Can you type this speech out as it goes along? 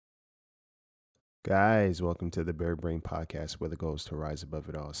Guys, welcome to the Bird Brain Podcast, where the goal is to rise above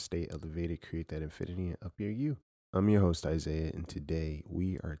it all, stay elevated, create that infinity, and up you. I'm your host, Isaiah, and today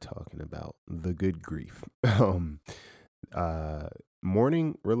we are talking about the good grief. Uh,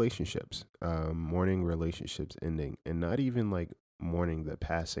 mourning relationships ending, and not even like mourning the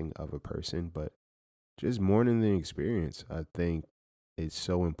passing of a person, but just mourning the experience. I think it's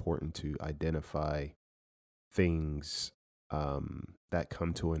so important to identify things that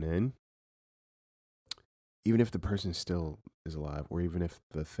come to an end, even if the person still is alive, or even if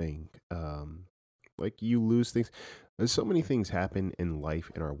the thing, like you lose things. There's so many things happen in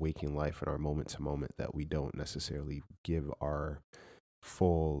life, in our waking life, in our moment to moment, that we don't necessarily give our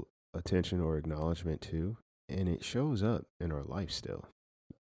full attention or acknowledgement to, and it shows up in our life still.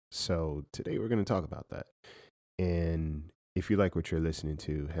 So today we're going to talk about that. And if you like what you're listening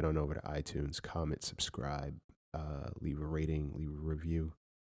to, head on over to iTunes, comment, subscribe, leave a rating, leave a review,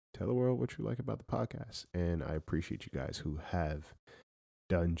 tell the world what you like about the podcast. And I appreciate you guys who have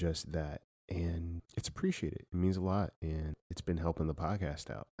done just that. And it's appreciated. It means a lot. And it's been helping the podcast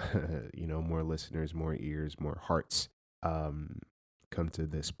out. More listeners, more ears, more hearts um, come to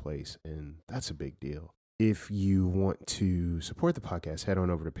this place. And that's a big deal. If you want to support the podcast, head on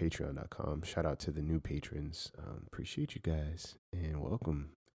over to patreon.com. Shout out to the new patrons. Appreciate you guys and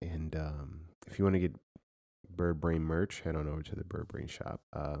welcome. And if you want to get Bird Brain merch, head on over to the Bird Brain shop.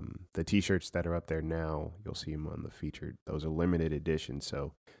 The t-shirts that are up there now, you'll see them on the featured. Those are limited edition,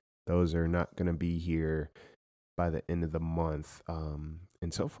 so those are not going to be here by the end of the month.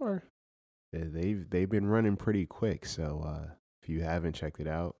 And so far, they've been running pretty quick. So if you haven't checked it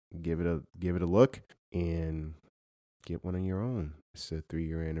out, give it a look and get one of your own. It's a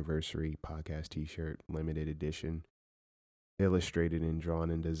 3-year anniversary podcast t-shirt, limited edition, illustrated and drawn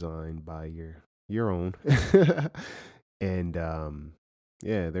and designed by your own. And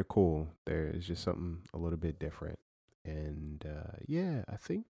yeah, they're cool. There's just something a little bit different. And yeah, I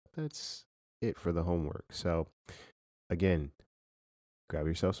think that's it for the homework. So again, grab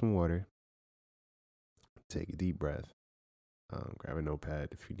yourself some water, take a deep breath, grab a notepad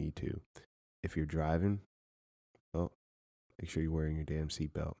if you need to. If you're driving, well, make sure you're wearing your damn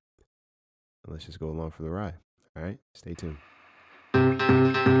seatbelt. Let's just go along for the ride. All right, stay tuned.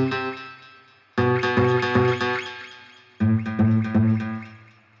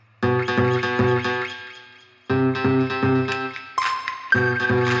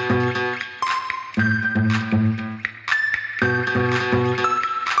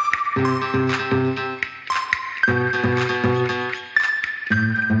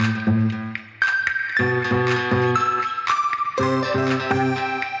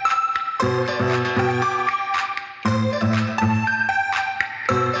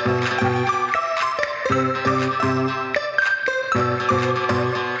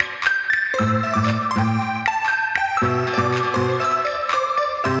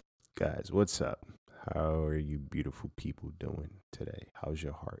 Guys, what's up? How are you beautiful people doing today? How's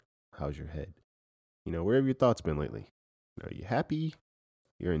your heart? How's your head? Where have your thoughts been lately? Are you happy?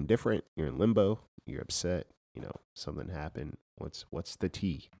 You're indifferent? You're in limbo? You're upset? Something happened. What's the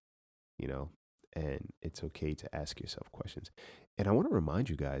tea? You know, and it's okay to ask yourself questions. And I want to remind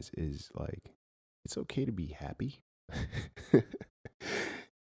you guys is like it's okay to be happy.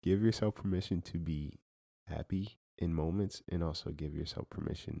 Give yourself permission to be happy in moments, and also give yourself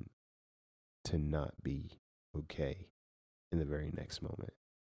permission to not be okay in the very next moment.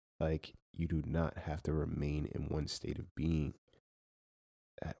 Like, you do not have to remain in one state of being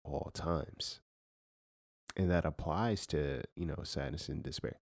at all times. And that applies to, sadness and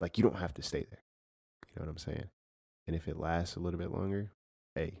despair. Like, you don't have to stay there. You know what I'm saying? And if it lasts a little bit longer,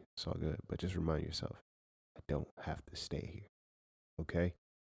 hey, it's all good. But just remind yourself, I don't have to stay here. Okay?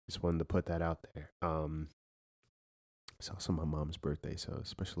 Just wanted to put that out there. It's also my mom's birthday, so a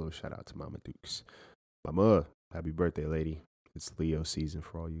special little shout out to Mama Dukes. Mama, happy birthday, lady. It's Leo season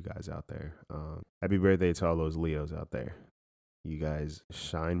for all you guys out there. Happy birthday to all those Leos out there. You guys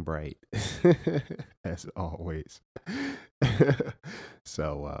shine bright as always.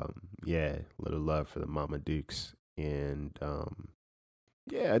 So yeah, little love for the Mama Dukes. And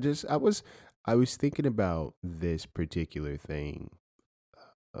yeah, I was thinking about this particular thing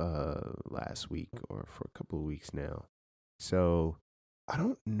last week, or for a couple of weeks now. So I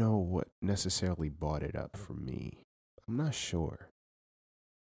don't know what necessarily brought it up for me. I'm not sure.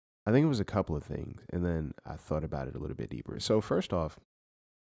 I think it was a couple of things, and then I thought about it a little bit deeper. So first off,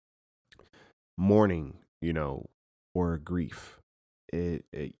 mourning, or grief, it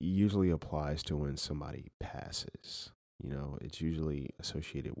usually applies to when somebody passes. It's usually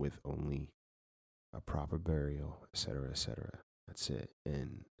associated with only a proper burial, etc., etc. That's it.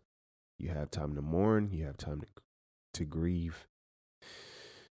 And You have time to mourn, you have time to grieve.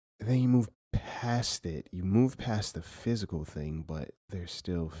 And then you move past it. You move past the physical thing, but there's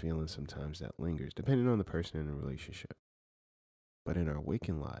still feeling sometimes that lingers, depending on the person in the relationship. But in our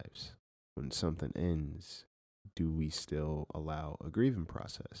waking lives, when something ends, do we still allow a grieving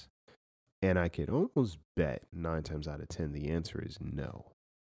process? And I could almost bet 9 times out of 10, the answer is no.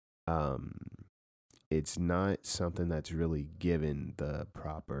 Um, it's not something that's really given the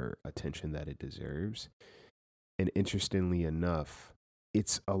proper attention that it deserves. And interestingly enough,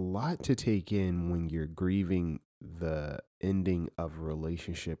 it's a lot to take in when you're grieving the ending of a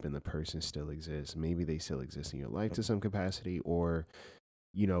relationship and the person still exists. Maybe they still exist in your life to some capacity, or,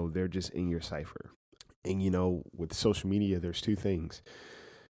 they're just in your cipher. And, with social media, there's two things.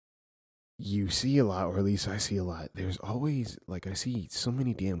 You see a lot, or at least I see a lot. There's always, like, I see so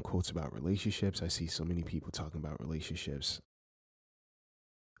many damn quotes about relationships. I see so many people talking about relationships,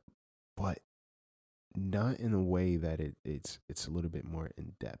 but not in a way that it's a little bit more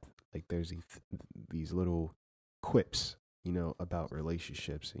in depth. Like, there's these little quips, about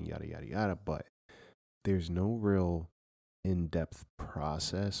relationships and yada yada yada, but there's no real in-depth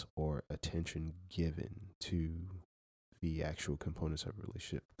process or attention given to the actual components of a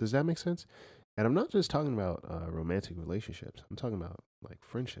relationship. Does that make sense? And I'm not just talking about romantic relationships. I'm talking about like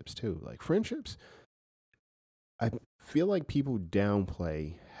friendships too. Like friendships, I feel like people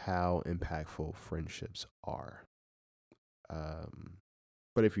downplay how impactful friendships are. Um,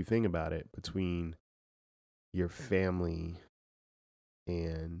 but if you think about it, between your family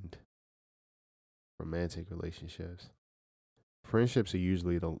and romantic relationships, friendships are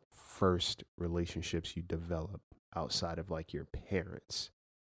usually the first relationships you develop outside of like your parents.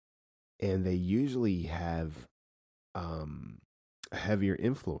 And they usually have a heavier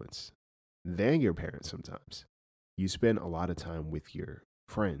influence than your parents sometimes. You spend a lot of time with your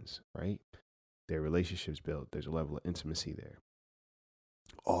friends, right? Their relationships built, there's a level of intimacy there.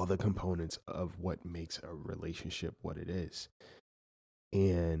 All the components of what makes a relationship what it is.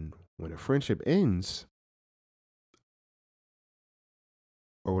 And when a friendship ends,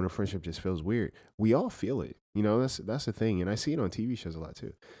 or when a friendship just feels weird, we all feel it. That's the thing. And I see it on TV shows a lot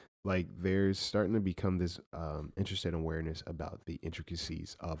too. Like there's starting to become this interested awareness about the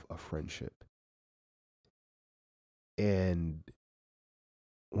intricacies of a friendship. And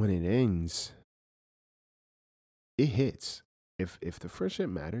when it ends, it hits. If the friendship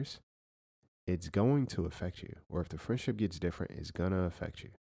matters, it's going to affect you. Or if the friendship gets different, it's gonna affect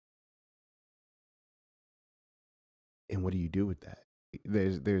you. And what do you do with that?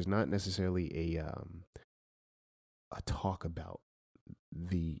 There's not necessarily a talk about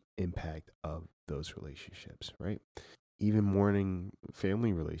the impact of those relationships, right? Even mourning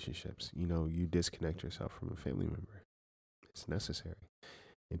family relationships, you disconnect yourself from a family member. It's necessary.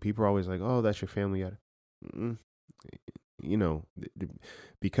 And people are always like, oh, that's your family. Mm-mm. You know,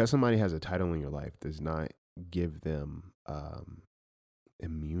 because somebody has a title in your life does not give them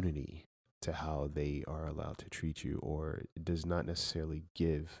immunity to how they are allowed to treat you, or it does not necessarily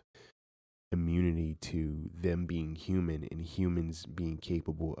give immunity to them being human and humans being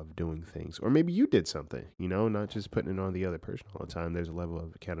capable of doing things. Or maybe you did something, not just putting it on the other person all the time. There's a level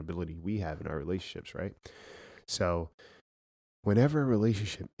of accountability we have in our relationships, right? So whenever a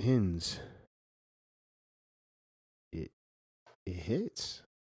relationship ends, it hits,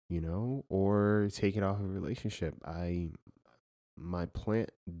 or take it off a relationship. My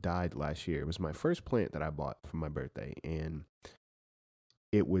plant died last year. It was my first plant that I bought for my birthday, and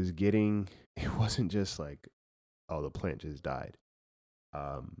it wasn't just like, oh, the plant just died.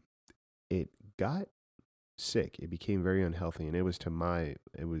 It got sick. It became very unhealthy, and it was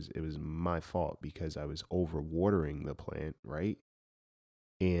my fault because I was overwatering the plant, right?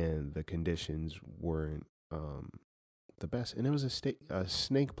 And the conditions weren't the best. And it was a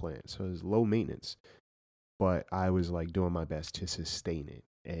snake plant, so it was low maintenance. But I was like doing my best to sustain it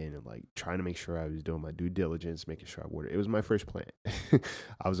and like trying to make sure I was doing my due diligence, making sure I watered. It was my first plant.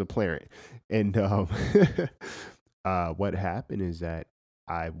 I was a plant, and what happened is that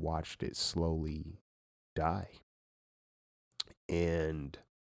I watched it slowly die, and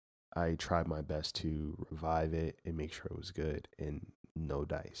I tried my best to revive it and make sure it was good, and no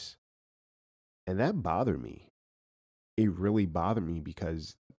dice. And that bothered me. It really bothered me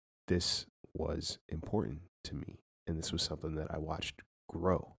because this was important to me. And this was something that I watched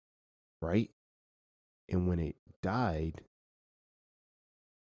grow, right? And when it died,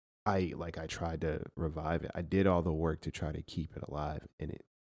 I tried to revive it. I did all the work to try to keep it alive, and it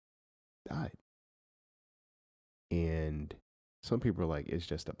died. And some people are like, it's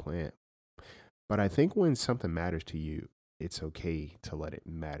just a plant. But I think when something matters to you, it's okay to let it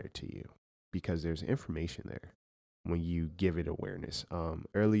matter to you because there's information there when you give it awareness.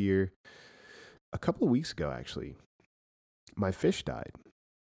 Earlier, a couple of weeks ago, actually, my fish died,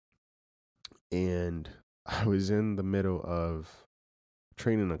 and I was in the middle of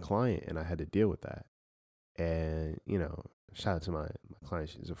training a client, and I had to deal with that. And shout out to my client.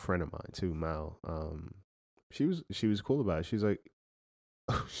 She's a friend of mine too, Mal. She was cool about it. She's like,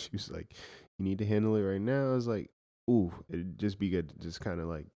 she was like, you need to handle it right now. I was like, ooh, it'd just be good to just kind of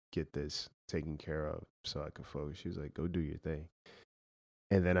like get this taken care of so I could focus. She was like, go do your thing.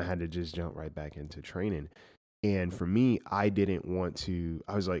 And then I had to just jump right back into training. And for me, I didn't want to.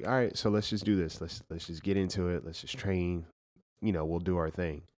 I was like, all right, so let's just do this. Let's just get into it. Let's just train. We'll do our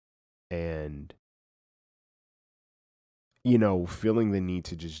thing. And feeling the need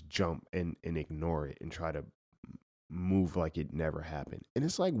to just jump and ignore it and try to move like it never happened. And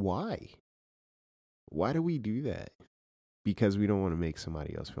it's like, why? Why do we do that? Because we don't want to make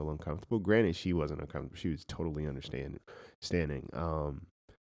somebody else feel uncomfortable. Granted, she wasn't uncomfortable. She was totally understanding.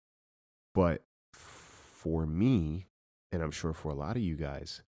 But for me, and I'm sure for a lot of you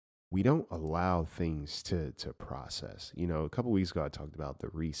guys, we don't allow things to process. A couple weeks ago, I talked about the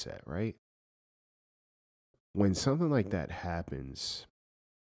reset, right? When something like that happens,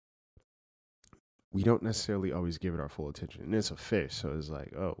 we don't necessarily always give it our full attention. And it's a fish. So it's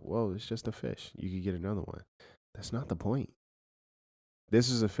like, oh, well, it's just a fish. You could get another one. That's not the point. This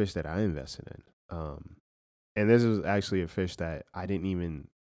is a fish that I invested in. And this was actually a fish that I didn't even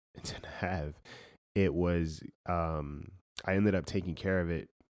intend to have. It was, I ended up taking care of it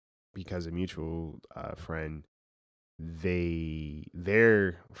because a mutual friend,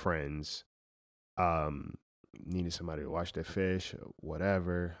 their friends, needed somebody to watch the fish,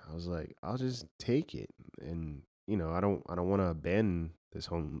 whatever. I was like, I'll just take it, and I don't want to abandon this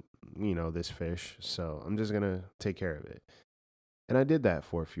home, this fish. So I'm just gonna take care of it, and I did that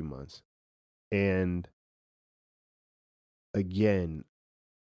for a few months. And again,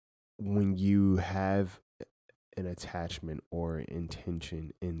 when you have an attachment or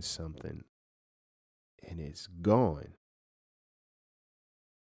intention in something, and it's gone.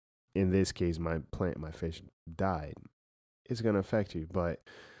 In this case, my fish died. It's gonna affect you, but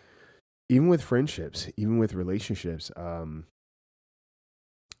even with friendships, even with relationships,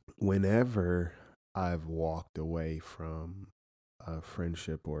 whenever I've walked away from a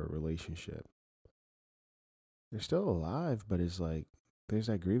friendship or a relationship, they're still alive, but it's like there's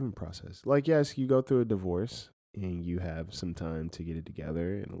that grieving process. Like, yes, you go through a divorce and you have some time to get it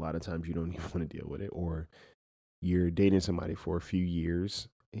together, and a lot of times you don't even want to deal with it, or you're dating somebody for a few years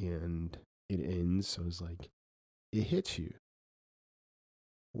and it ends. So it's like it hits you.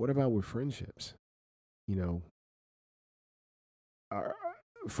 What about with friendships? You know, are,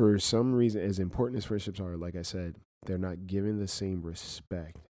 for some reason, as important as friendships are, like I said, they're not given the same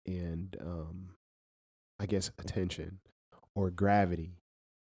respect and I guess attention or gravity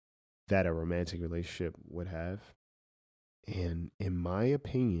that a romantic relationship would have. And in my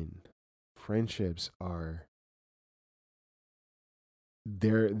opinion, friendships are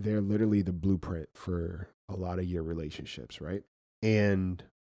they're literally the blueprint for a lot of your relationships, right? And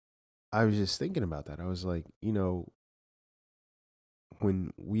I was just thinking about that. I was like,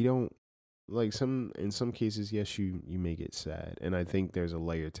 when we don't like some in some cases, yes, you may get sad. And I think there's a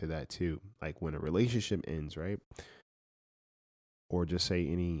layer to that too. Like when a relationship ends, right? Or just say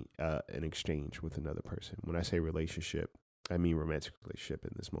any an exchange with another person. When I say relationship, I mean romantic relationship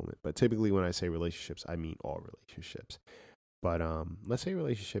in this moment. But typically when I say relationships, I mean all relationships. But let's say a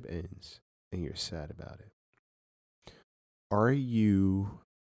relationship ends and you're sad about it. Are you,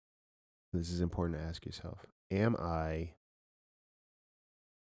 this is important to ask yourself, am I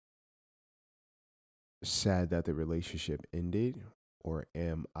sad that the relationship ended, or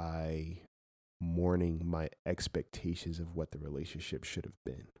am I mourning my expectations of what the relationship should have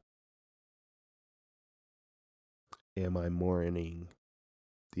been? Am I mourning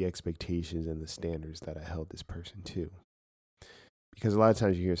the expectations and the standards that I held this person to? Because a lot of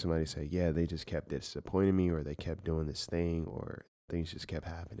times you hear somebody say, yeah, they just kept disappointing me, or they kept doing this thing, or things just kept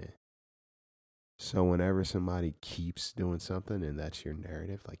happening. So whenever somebody keeps doing something and that's your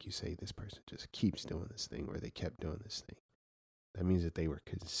narrative, like you say, this person just keeps doing this thing, or they kept doing this thing, that means that they were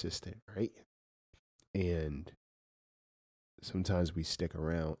consistent, right? And sometimes we stick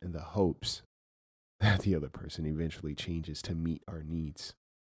around in the hopes that the other person eventually changes to meet our needs.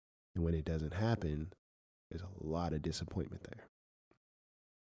 And when it doesn't happen, there's a lot of disappointment there.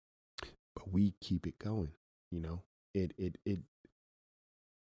 But we keep it going, you know.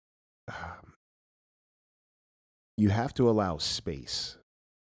 Um, you have to allow space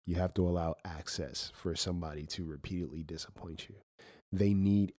You have to allow access for somebody to repeatedly disappoint you. They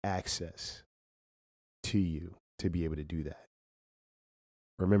need access to you to be able to do that.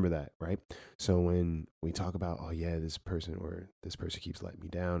 Remember that, right? So when we talk about, oh yeah, this person keeps letting me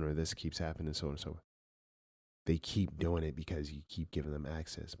down, or this keeps happening, so on and so forth, they keep doing it because you keep giving them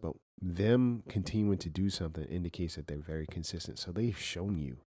access. But them continuing to do something indicates that they're very consistent. So they've shown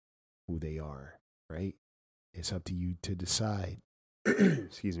you who they are, right? It's up to you to decide.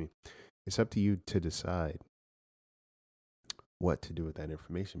 Excuse me. It's up to you to decide what to do with that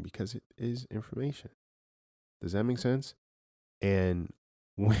information, because it is information. Does that make sense? And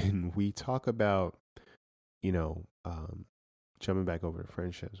when we talk about, you know, jumping back over to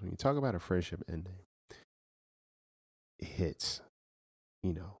friendships, when you talk about a friendship ending, it hits,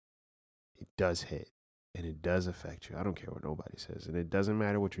 you know, it does hit, and it does affect you. I don't care what nobody says. And it doesn't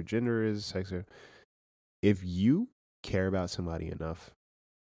matter what your gender is, sex, or if you care about somebody enough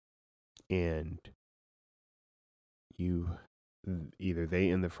and you, either they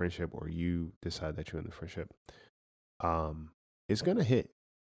end the friendship or you decide that you're in the friendship, it's going to hit.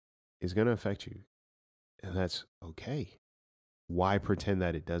 It's going to affect you. And that's okay. Why pretend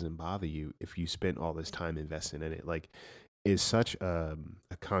that it doesn't bother you if you spent all this time investing in it? Like, it's such a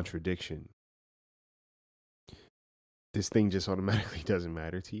contradiction. This thing just automatically doesn't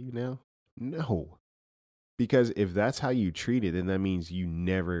matter to you now? No. Because if that's how you treat it, then that means you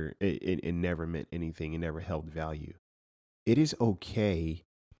never, it never meant anything. It never held value. It is okay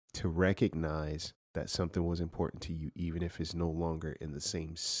to recognize that something was important to you, even if it's no longer in the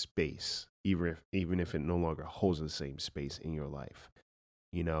same space, even if it no longer holds the same space in your life.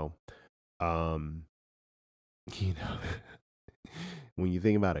 You know, um, you know, when you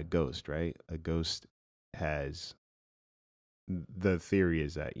think about a ghost, right? A ghost has, the theory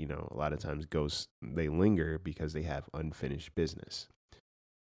is that, you know, a lot of times ghosts, they linger because they have unfinished business.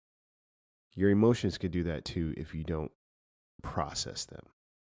 Your emotions could do that too if you don't process them.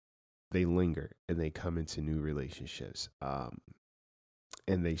 They linger and they come into new relationships,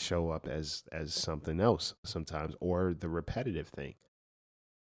 and they show up as something else sometimes, or the repetitive thing.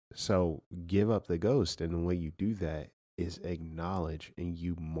 So give up the ghost, and the way you do that is acknowledge and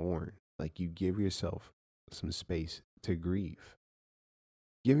you mourn. Like, you give yourself some space to grieve.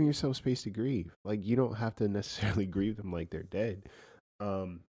 Giving yourself space to grieve. Like, you don't have to necessarily grieve them like they're dead.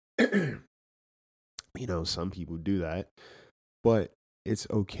 Um, you know, some people do that, but it's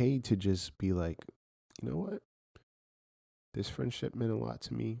okay to just be like, you know what? This friendship meant a lot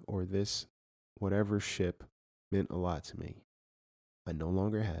to me, or this whatever ship meant a lot to me. I no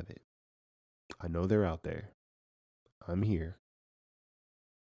longer have it. I know they're out there. I'm here.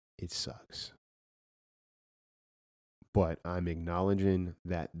 It sucks. But I'm acknowledging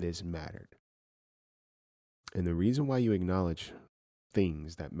that this mattered. And the reason why you acknowledge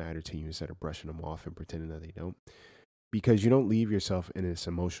things that matter to you instead of brushing them off and pretending that they don't, because you don't leave yourself in this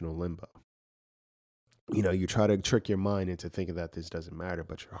emotional limbo. You know, you try to trick your mind into thinking that this doesn't matter,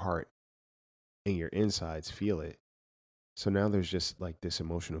 but your heart and your insides feel it. So now there's just like this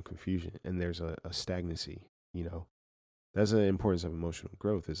emotional confusion, and there's a stagnancy, you know. That's the importance of emotional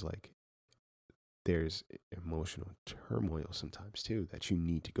growth, is like there's emotional turmoil sometimes too that you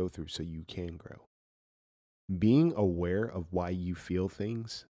need to go through so you can grow. Being aware of why you feel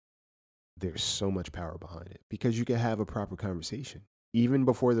things, there's so much power behind it, because you can have a proper conversation even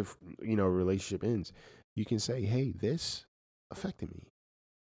before the, you know, relationship ends. You can say, hey, this affected me,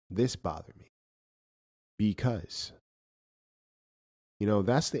 this bothered me, because, you know,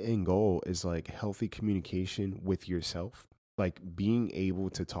 that's the end goal, is like healthy communication with yourself, like being able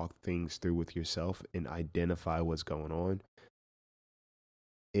to talk things through with yourself and identify what's going on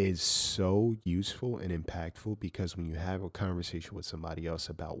is so useful and impactful, because when you have a conversation with somebody else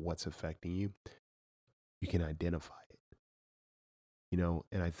about what's affecting you, you can identify it. You know,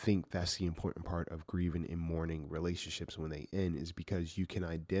 and I think that's the important part of grieving and mourning relationships when they end, is because you can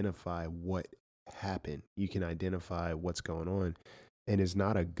identify what happened. You can identify what's going on. And it's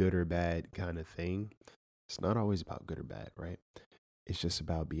not a good or bad kind of thing. It's not always about good or bad, right? It's just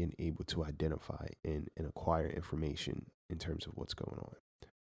about being able to identify and acquire information in terms of what's going on.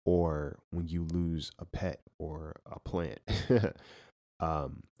 Or when you lose a pet or a plant,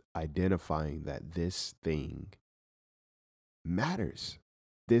 identifying that this thing matters.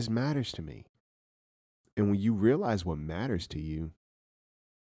 This matters to me. And when you realize what matters to you,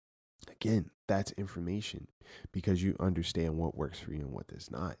 again, that's information, because you understand what works for you and what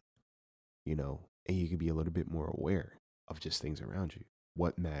does not, you know, and you can be a little bit more aware of just things around you.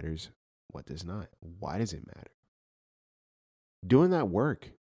 What matters, what does not. Why does it matter? Doing that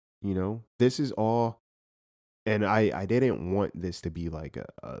work, you know, this is all, And I didn't want this to be like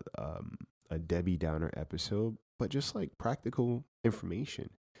a Debbie Downer episode, but just like practical information.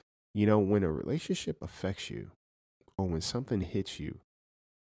 When a relationship affects you or when something hits you,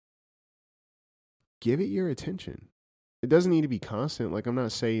 give it your attention. It doesn't need to be constant. Like, I'm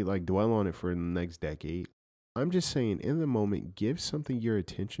not saying like dwell on it for the next decade. I'm just saying in the moment, give something your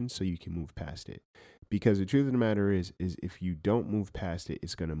attention so you can move past it. Because the truth of the matter is if you don't move past it,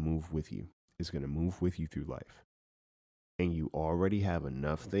 it's going to move with you. It's going to move with you through life. And you already have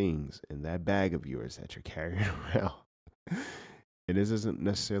enough things in that bag of yours that you're carrying around. And this doesn't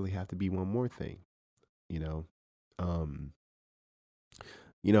necessarily have to be one more thing, you know. Um,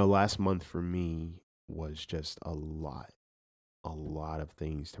 last month for me was just a lot of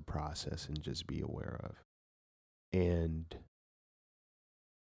things to process and just be aware of. And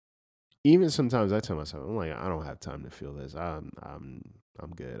even sometimes I tell myself, I'm like, I don't have time to feel this. I'm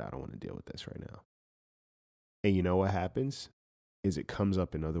good. I don't want to deal with this right now. And you know what happens is it comes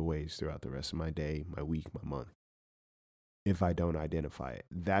up in other ways throughout the rest of my day, my week, my month. If I don't identify it,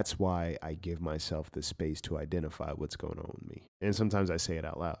 that's why I give myself the space to identify what's going on with me. And sometimes I say it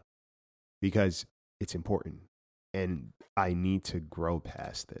out loud because it's important. And I need to grow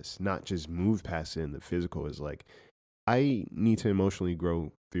past this, not just move past it in the physical. Is like, I need to emotionally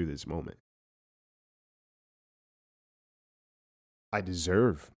grow through this moment. I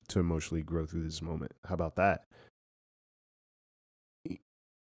deserve to emotionally grow through this moment. How about that?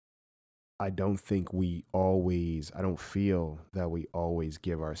 I don't feel that we always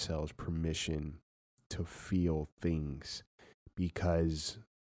give ourselves permission to feel things because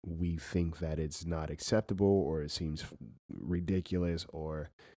we think that it's not acceptable or it seems ridiculous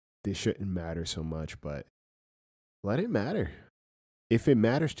or this shouldn't matter so much, but let it matter. If it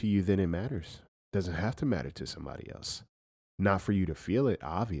matters to you, then it matters. It doesn't have to matter to somebody else. Not for you to feel it,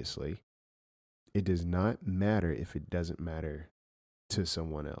 obviously. It does not matter if it doesn't matter to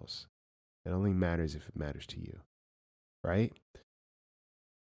someone else. It only matters if it matters to you, right?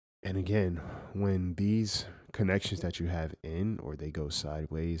 And again, when these connections that you have in or they go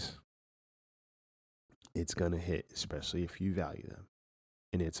sideways, it's going to hit, especially if you value them.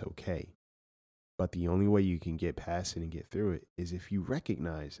 And it's okay. But the only way you can get past it and get through it is if you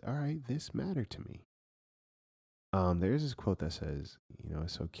recognize, all right, this mattered to me. There's this quote that says,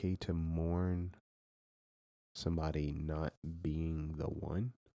 it's okay to mourn somebody not being the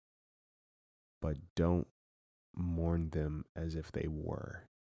one, but don't mourn them as if they were.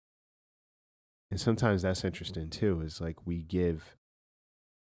 And sometimes that's interesting too, is like we give,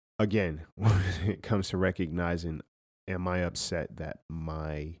 again, when it comes to recognizing, am I upset that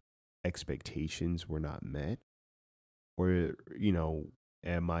my expectations were not met? Or,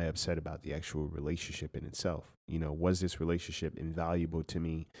 am I upset about the actual relationship in itself? Was this relationship invaluable to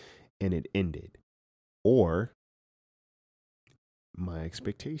me and it ended? Or my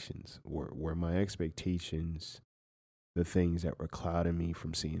expectations, were my expectations the things that were clouding me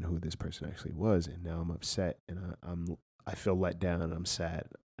from seeing who this person actually was, and now I'm upset and I feel let down, I'm sad,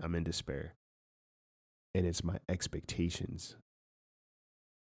 I'm in despair, and it's my expectations.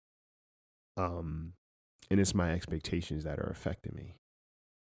 And it's my expectations that are affecting me.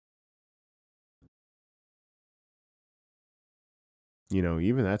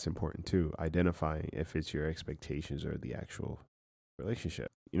 Even that's important too. Identifying if it's your expectations or the actual relationship.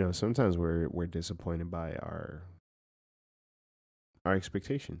 Sometimes we're disappointed by our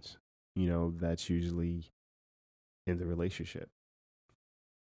expectations. That's usually in the relationship.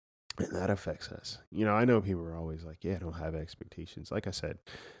 And that affects us. I know people are always like, yeah, I don't have expectations. Like I said,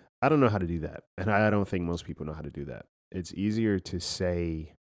 I don't know how to do that. And I don't think most people know how to do that. It's easier to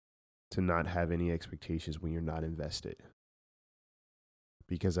say to not have any expectations when you're not invested.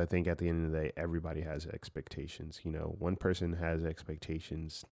 Because I think at the end of the day, everybody has expectations. One person has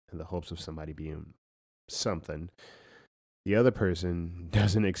expectations in the hopes of somebody being something. The other person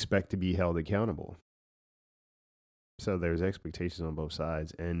doesn't expect to be held accountable. So there's expectations on both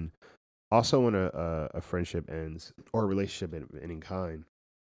sides. And also when a friendship ends or a relationship in any kind,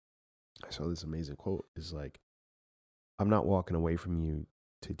 I saw this amazing quote is like, I'm not walking away from you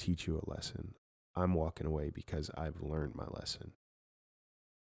to teach you a lesson. I'm walking away because I've learned my lesson.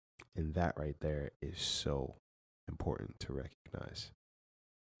 And that right there is so important to recognize.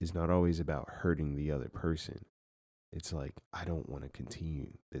 It's not always about hurting the other person. It's like, I don't want to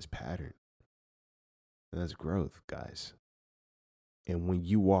continue this pattern. And that's growth, guys. And when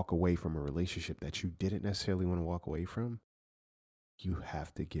you walk away from a relationship that you didn't necessarily want to walk away from, you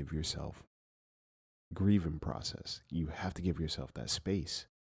have to give yourself grieving process. You have to give yourself that space,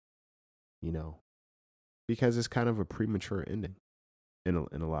 because it's kind of a premature ending in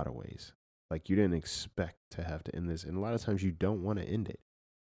a lot of ways. Like you didn't expect to have to end this. And a lot of times you don't want to end it,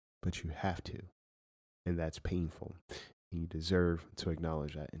 but you have to. And that's painful. And you deserve to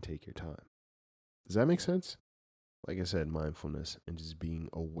acknowledge that and take your time. Does that make sense? Like I said, mindfulness and just being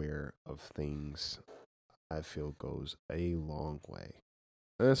aware of things, I feel goes a long way.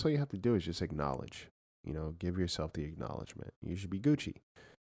 And that's all you have to do is just acknowledge, give yourself the acknowledgement. You should be Gucci.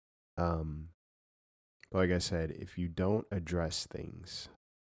 Um, but like I said, if you don't address things,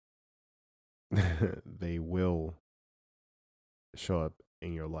 they will show up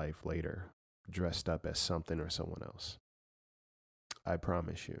in your life later, dressed up as something or someone else. I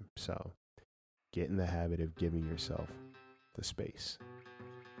promise you. So get in the habit of giving yourself the space.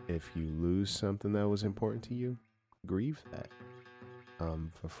 If you lose something that was important to you, grieve that.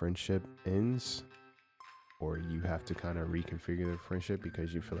 If a friendship ends, or you have to kind of reconfigure the friendship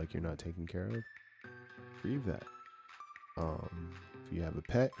because you feel like you're not taken care of, grieve that. If you have a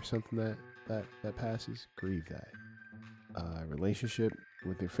pet or something that passes, grieve that. Relationship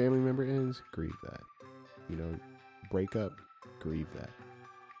with your family member ends, grieve that. Break up, grieve that.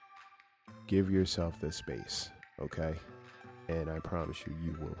 Give yourself the space, okay? And I promise you,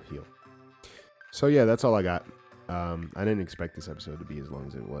 you will heal. So yeah, that's all I got. I didn't expect this episode to be as long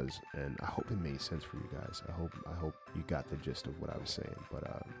as it was, and I hope it made sense for you guys. I hope you got the gist of what I was saying. But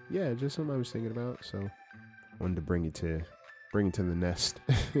yeah, just something I was thinking about. So wanted to bring it to the nest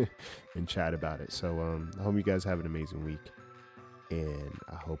and chat about it. So I hope you guys have an amazing week, and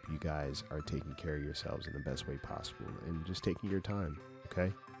I hope you guys are taking care of yourselves in the best way possible and just taking your time.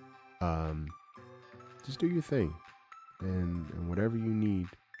 Okay, just do your thing, and whatever you need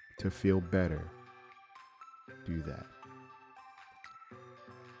to feel better, do that.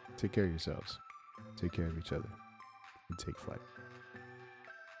 Take care of yourselves. Take care of each other. And take flight.